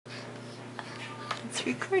It's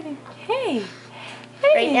recording. Hey.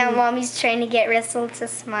 Hey. Right now, Mommy's trying to get Russell to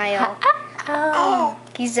smile.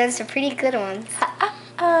 He's done some pretty good ones.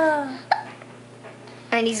 And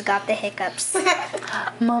he's got the hiccups.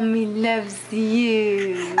 Mommy loves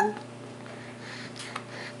you.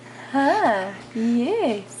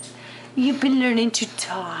 Yes. You've been learning to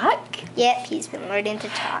talk. Yep, he's been learning to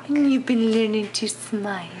talk. And you've been learning to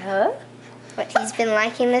smile. What he's been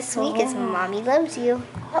liking this week is Mommy loves you.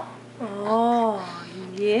 Oh,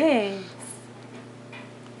 yes.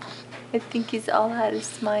 I think he's all how to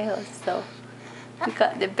smile, so we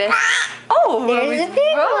got the best. Oh, there's a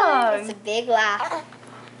big wrong. one. It's a big laugh.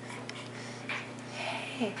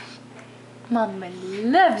 Hey, Mama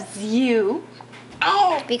loves you.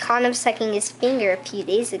 We caught him sucking his finger a few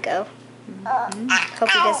days ago. Hope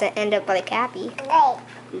he doesn't end up like Abby.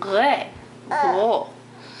 Good. Whoa.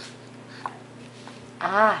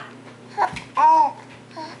 Ah.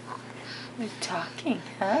 We're talking,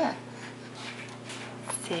 huh?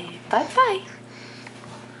 Say bye-bye.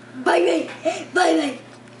 Bye-bye. Bye-bye.